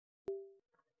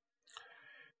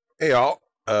Hey y'all.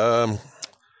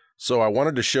 So I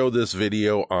wanted to show this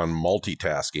video on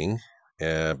multitasking.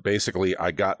 Basically, I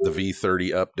got the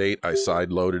V30 update. I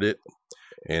side-loaded it.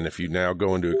 And if you now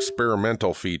go into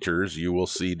experimental features, you will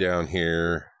see down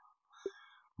here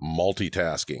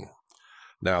multitasking.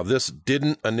 Now, this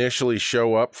didn't initially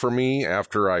show up for me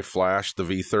after I flashed the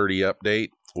V30 update.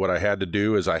 What I had to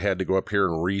do is I had to go up here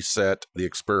and reset the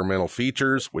experimental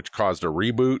features, which caused a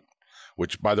reboot,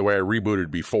 which, by the way, I rebooted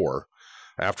before.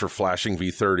 After flashing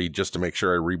V30 just to make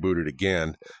sure I rebooted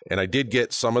again. And I did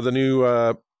get some of the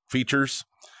new features,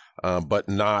 but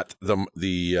not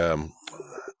the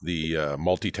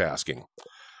multitasking.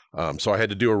 So I had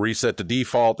to do a reset to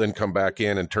default, then come back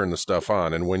in and turn the stuff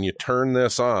on. And when you turn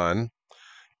this on,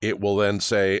 it will then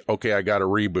say, okay, I got a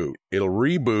reboot. It'll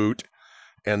reboot,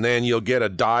 and then you'll get a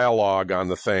dialogue on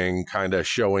the thing kind of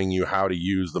showing you how to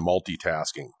use the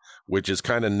multitasking, which is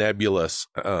kind of nebulous.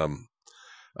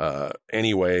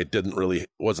 Anyway, it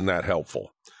wasn't that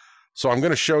helpful. So I'm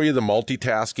going to show you the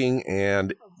multitasking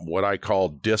and what I call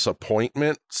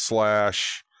disappointment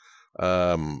slash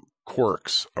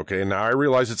quirks. Okay, now I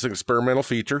realize it's an experimental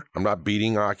feature. I'm not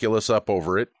beating Oculus up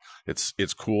over it.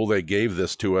 It's cool they gave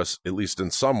this to us, at least in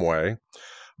some way.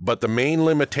 But the main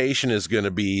limitation is going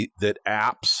to be that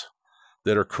apps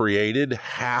that are created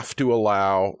have to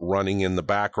allow running in the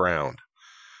background.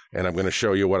 And I'm going to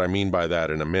show you what I mean by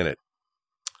that in a minute.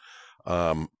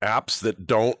 Apps that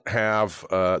don't have,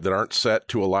 that aren't set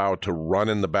to allow it to run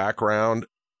in the background,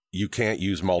 you can't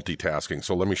use multitasking.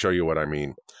 So let me show you what I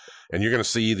mean. And you're going to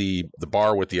see the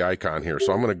bar with the icon here.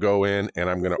 So I'm going to go in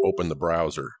and I'm going to open the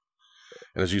browser.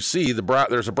 And as you see,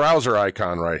 there's a browser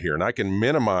icon right here, and I can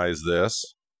minimize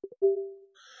this.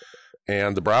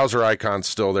 And the browser icon's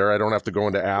still there. I don't have to go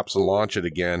into apps and launch it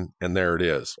again. And there it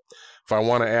is. If I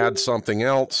want to add something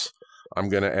else, I'm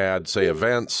going to add, say,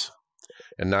 events.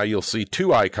 And now you'll see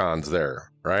two icons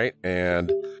there, right?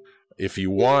 And if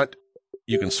you want,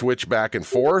 you can switch back and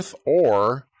forth,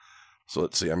 or, so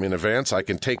let's see, I'm in events. I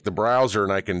can take the browser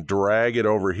and I can drag it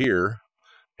over here.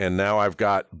 And now I've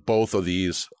got both of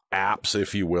these apps,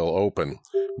 if you will, open.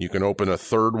 You can open a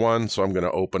third one. So I'm going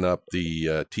to open up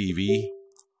the TV.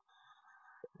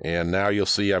 And now you'll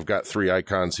see I've got three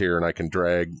icons here, and I can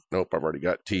drag, nope, I've already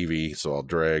got TV. So I'll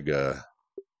drag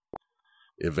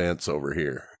events over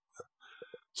here.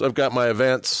 So I've got my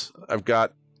events, I've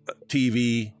got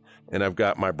TV, and I've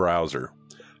got my browser.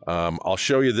 I'll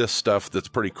show you this stuff that's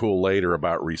pretty cool later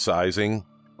about resizing,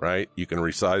 right? You can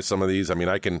resize some of these. I mean,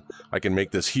 I can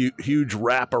make this huge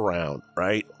wraparound,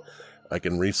 right? I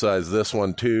can resize this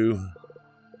one too.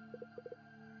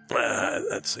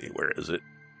 Let's see, where is it?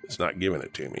 It's not giving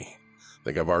it to me. I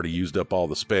think I've already used up all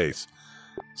the space.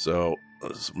 So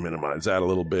let's minimize that a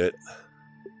little bit.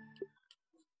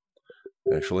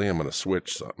 Actually, I'm going to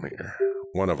switch something here.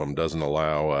 One of them doesn't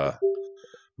allow,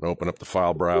 open up the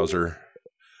file browser,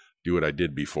 do what I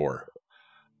did before.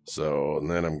 So, and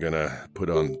then I'm going to put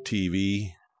on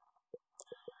TV,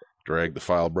 drag the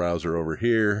file browser over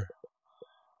here.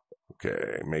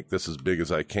 Okay, make this as big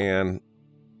as I can.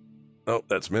 Oh,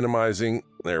 that's minimizing.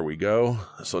 There we go.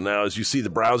 So now as you see, the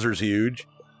browser's huge.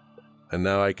 And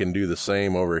now I can do the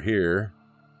same over here,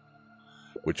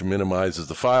 which minimizes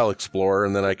the File Explorer,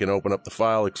 and then I can open up the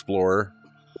File Explorer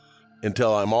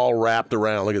until I'm all wrapped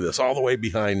around. Look at this, all the way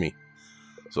behind me.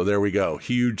 So there we go,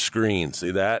 huge screen,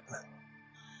 see that?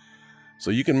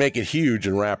 So you can make it huge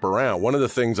and wrap around. One of the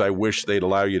things I wish they'd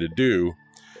allow you to do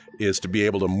is to be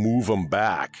able to move them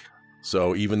back.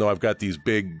 So even though I've got these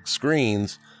big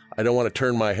screens, I don't want to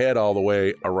turn my head all the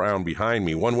way around behind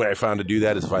me. One way I found to do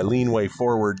that is if I lean way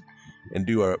forward and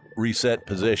do a reset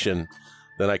position,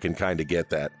 then I can kind of get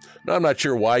that. Now, I'm not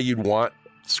sure why you'd want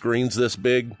screens this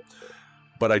big,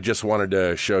 but I just wanted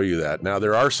to show you that. Now,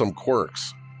 there are some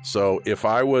quirks. So if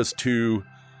I was to,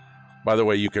 by the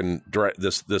way, you can,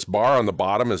 this bar on the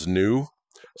bottom is new.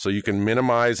 So you can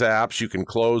minimize apps, you can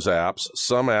close apps.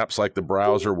 Some apps, like the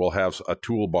browser, will have a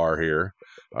toolbar here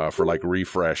for like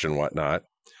refresh and whatnot.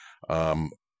 And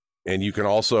you can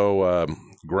also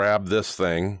grab this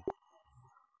thing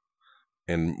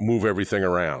and move everything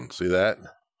around. See that?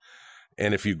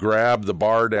 And if you grab the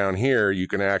bar down here, you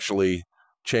can actually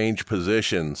change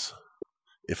positions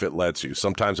if it lets you.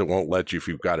 Sometimes it won't let you if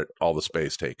you've got all the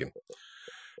space taken.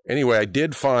 Anyway, I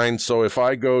did find, so if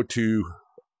I go to,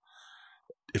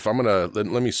 if I'm going to,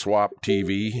 let me swap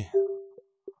TV.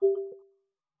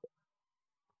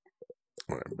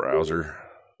 All right, browser.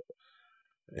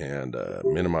 And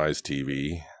minimize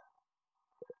TV.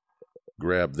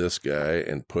 Grab this guy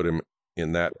and put him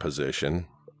in that position.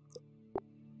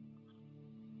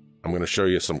 I'm going to show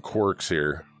you some quirks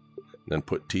here, then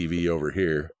put TV over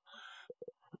here.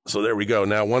 So there we go.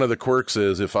 Now, one of the quirks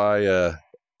is if I,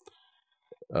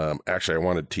 actually, I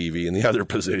wanted TV in the other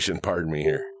position. Pardon me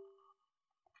here.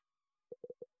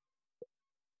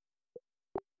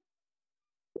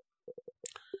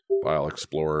 File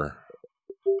Explorer,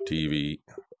 TV,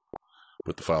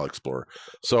 put the File Explorer.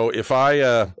 So if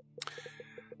I,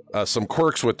 some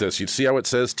quirks with this, you see how it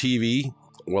says TV?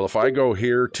 Well, if I go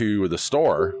here to the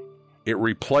store, it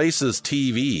replaces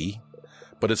TV,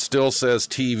 but it still says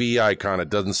TV icon. It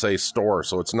doesn't say store,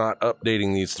 so it's not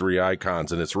updating these three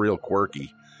icons, and it's real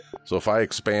quirky. So if I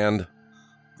expand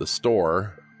the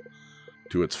store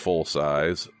to its full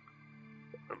size,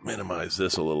 minimize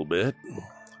this a little bit.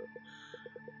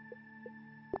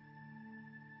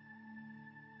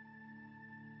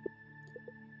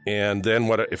 And then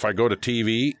what if I go to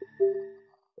TV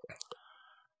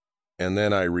and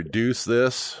then I reduce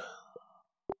this,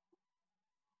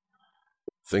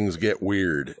 things get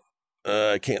weird.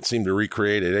 I can't seem to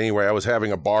recreate it. Anyway, I was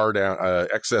having a bar down, a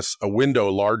window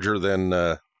larger than,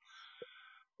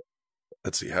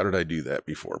 let's see, how did I do that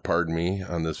before? Pardon me,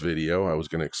 on this video. I was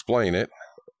going to explain it.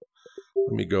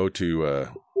 Let me go to,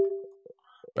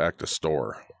 back to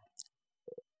store.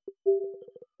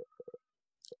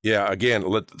 Yeah, again,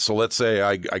 so let's say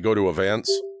I go to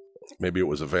events. Maybe it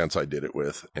was events I did it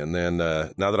with. And then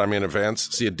now that I'm in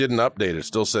events, see, it didn't update. It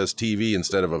still says TV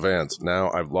instead of events.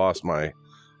 Now I've lost my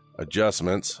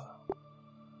adjustments.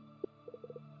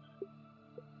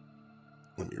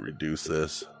 Let me reduce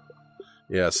this.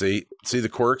 Yeah, see the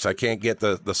quirks? I can't get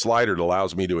the slider that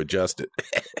allows me to adjust it.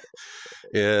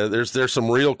 Yeah, there's some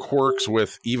real quirks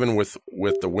even with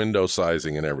the window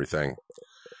sizing and everything.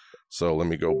 So let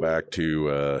me go back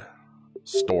to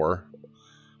store.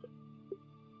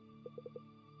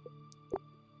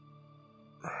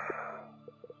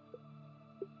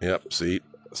 Yep, see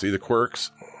the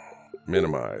quirks?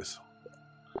 Minimize.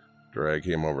 Drag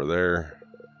him over there.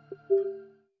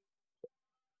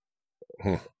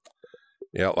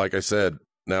 Yeah, like I said,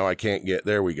 now I can't get,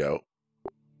 there we go.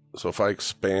 So if I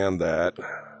expand that,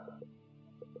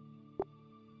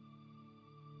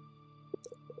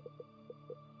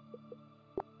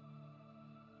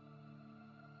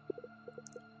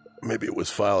 maybe it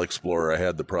was File Explorer I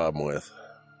had the problem with.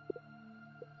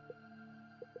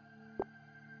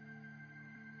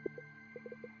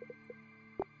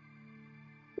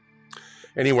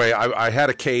 Anyway, I had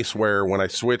a case where when I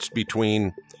switched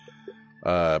between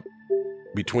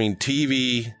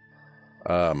TV,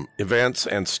 events,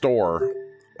 and store,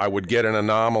 I would get an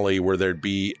anomaly where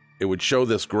it would show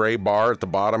this gray bar at the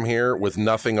bottom here with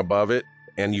nothing above it,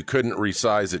 and you couldn't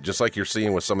resize it, just like you're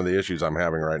seeing with some of the issues I'm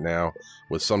having right now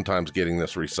with sometimes getting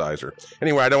this resizer.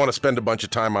 Anyway, I don't want to spend a bunch of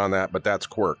time on that, but that's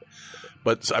quirk.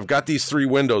 But I've got these three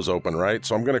windows open, right?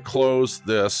 So I'm going to close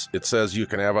this. It says you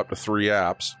can have up to 3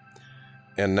 apps.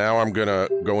 And now I'm going to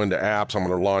go into apps. I'm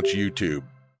going to launch YouTube.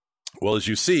 Well, as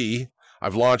you see,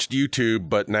 I've launched YouTube,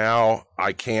 but now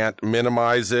I can't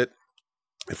minimize it.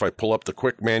 If I pull up the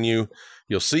quick menu,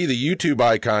 you'll see the YouTube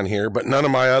icon here, but none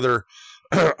of my other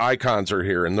icons are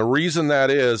here. And the reason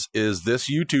that is this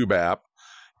YouTube app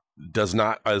is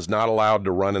not allowed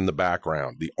to run in the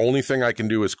background. The only thing I can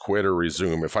do is quit or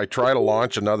resume. If I try to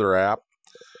launch another app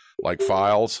like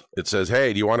Files, it says,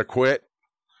 hey, do you want to quit?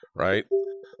 Right?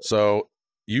 So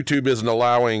YouTube isn't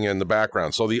allowing in the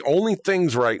background. So the only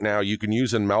things right now you can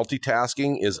use in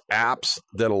multitasking is apps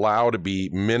that allow to be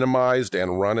minimized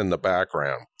and run in the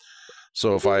background.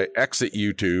 So if I exit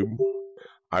YouTube,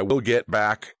 I will get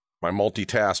back my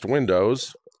multitask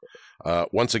windows.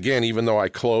 Once again, even though I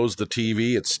closed the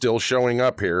TV, it's still showing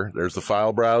up here. There's the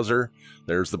file browser.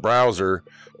 There's the browser.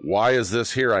 Why is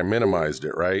this here? I minimized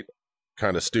it, right?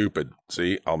 Kind of stupid.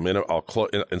 See,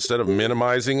 instead of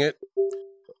minimizing it,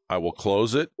 I will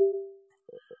close it.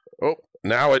 Oh,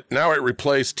 now it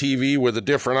replaced TV with a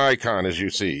different icon, as you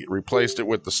see. Replaced it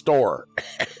with the store.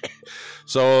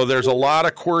 So there's a lot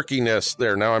of quirkiness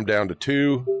there. Now I'm down to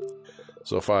 2.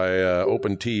 So if I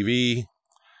open TV,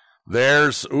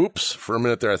 oops, for a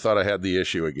minute there I thought I had the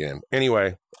issue again.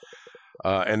 Anyway,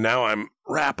 and now I'm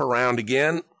wrap around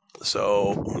again.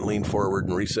 So lean forward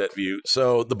and reset view.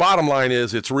 So the bottom line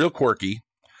is it's real quirky.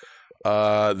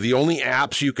 The only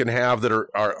apps you can have that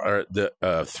are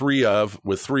the 3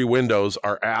 with 3 windows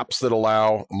are apps that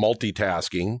allow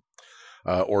multitasking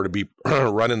or to be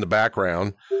run in the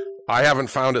background. I haven't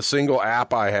found a single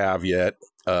app I have yet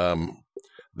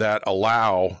that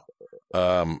allow,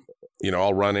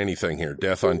 I'll run anything here.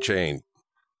 Death Unchained.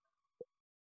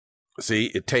 See,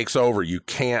 it takes over. You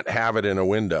can't have it in a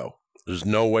window. There's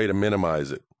no way to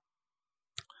minimize it.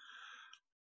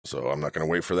 So I'm not going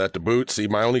to wait for that to boot. See,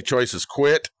 my only choice is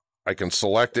quit. I can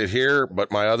select it here,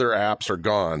 but my other apps are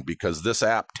gone because this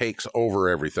app takes over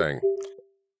everything.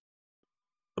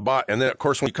 And then, of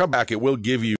course, when you come back, it will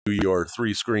give you your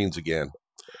 3 screens again.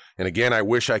 And again, I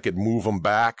wish I could move them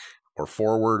back or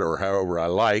forward or however I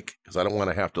like, because I don't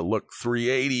want to have to look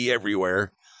 380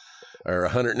 everywhere or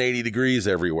 180 degrees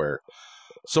everywhere.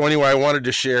 So anyway, I wanted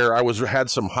to share. I had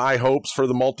some high hopes for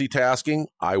the multitasking.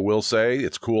 I will say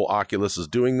it's cool Oculus is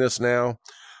doing this now.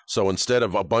 So instead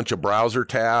of a bunch of browser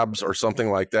tabs or something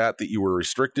like that you were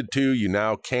restricted to, you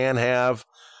now can have,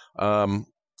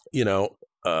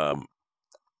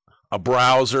 a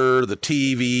browser, the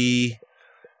TV,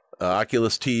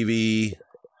 Oculus TV.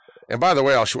 And by the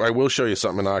way, I will show you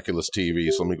something in Oculus TV.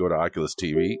 So let me go to Oculus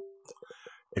TV.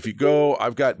 If you go,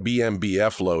 I've got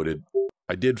BMBF loaded.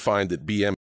 I did find that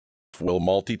BMBF will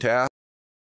multitask.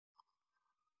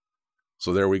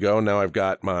 So there we go. Now I've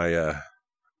got my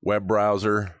web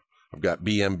browser. I've got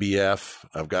BMBF.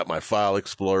 I've got my file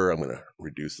explorer. I'm going to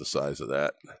reduce the size of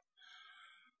that.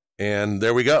 And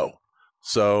there we go.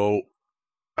 So,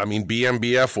 I mean,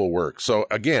 BMBF will work. So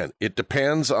again, it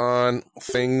depends on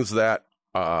things that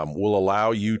will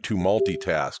allow you to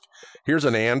multitask. Here's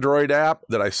an Android app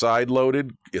that I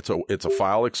side-loaded. It's a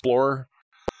file explorer.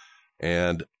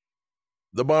 And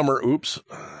the bummer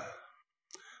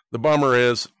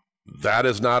is that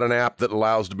is not an app that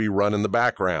allows to be run in the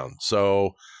background.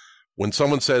 So when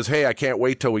someone says, hey, I can't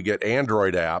wait till we get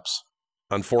Android apps,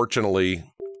 unfortunately,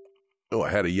 I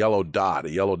had a yellow dot. A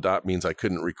yellow dot means I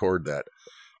couldn't record that.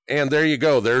 And there you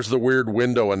go. There's the weird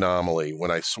window anomaly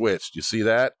when I switched. You see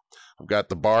that? I've got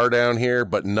the bar down here,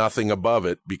 but nothing above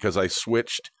it because I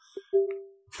switched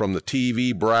from the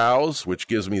TV browse, which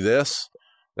gives me this.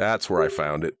 That's where I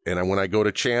found it. And when I go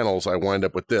to channels, I wind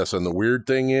up with this. And the weird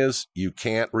thing is you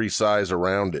can't resize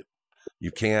around it.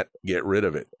 You can't get rid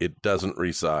of it. It doesn't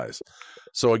resize.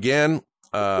 So again,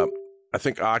 I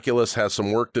think Oculus has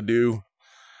some work to do.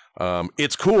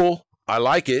 It's cool. I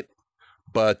like it,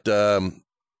 but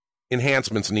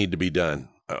enhancements need to be done.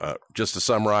 Just to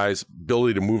summarize,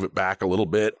 ability to move it back a little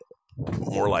bit,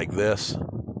 more like this,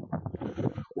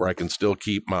 where I can still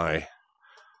keep my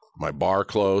bar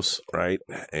close, right?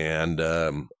 And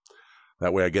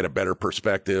that way I get a better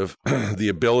perspective. The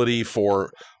ability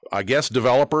for, I guess,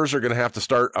 developers are going to have to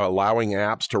start allowing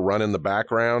apps to run in the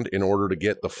background in order to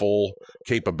get the full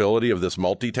capability of this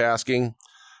multitasking.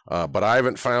 But I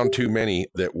haven't found too many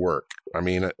that work. I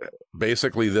mean,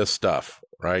 basically this stuff,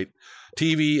 right?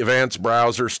 TV, events,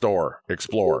 browser, store,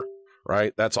 explore,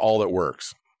 right? That's all that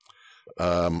works.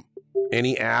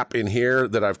 Any app in here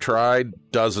that I've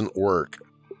tried doesn't work,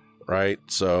 right?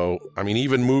 So, I mean,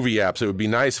 even movie apps, it would be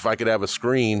nice if I could have a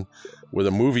screen with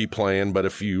a movie playing, but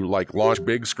if you like launch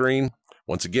big screen,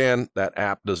 once again, that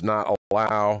app does not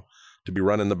allow to be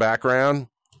run in the background.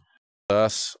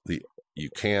 Thus, you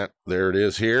can't, there it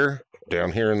is here,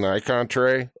 down here in the icon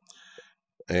tray,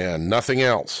 and nothing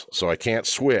else. So I can't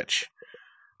switch.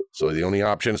 So the only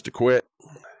option is to quit,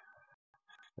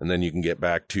 and then you can get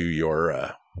back to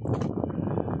your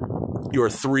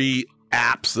 3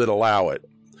 apps that allow it.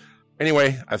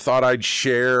 Anyway, I thought I'd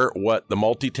share what the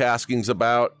multitasking's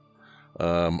about.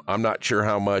 I'm not sure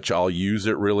how much I'll use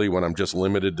it really when I'm just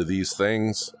limited to these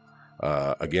things.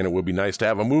 Again, it would be nice to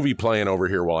have a movie playing over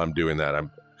here while I'm doing that.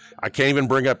 I can't even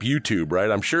bring up YouTube,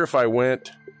 right? I'm sure if I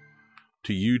went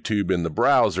to YouTube in the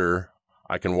browser,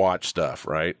 I can watch stuff,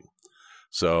 right?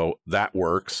 So that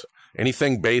works.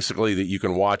 Anything basically that you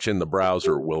can watch in the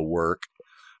browser will work,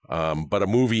 but a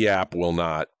movie app will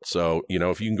not. So,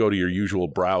 if you can go to your usual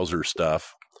browser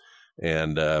stuff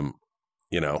and,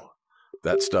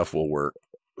 that stuff will work.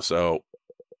 So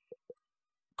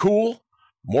cool.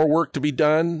 More work to be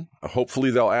done. Hopefully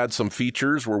they'll add some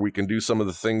features where we can do some of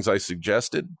the things I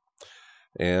suggested.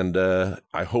 And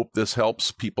I hope this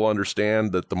helps people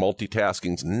understand that the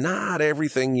multitasking's not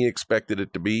everything you expected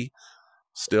it to be.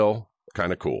 Still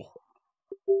kind of cool.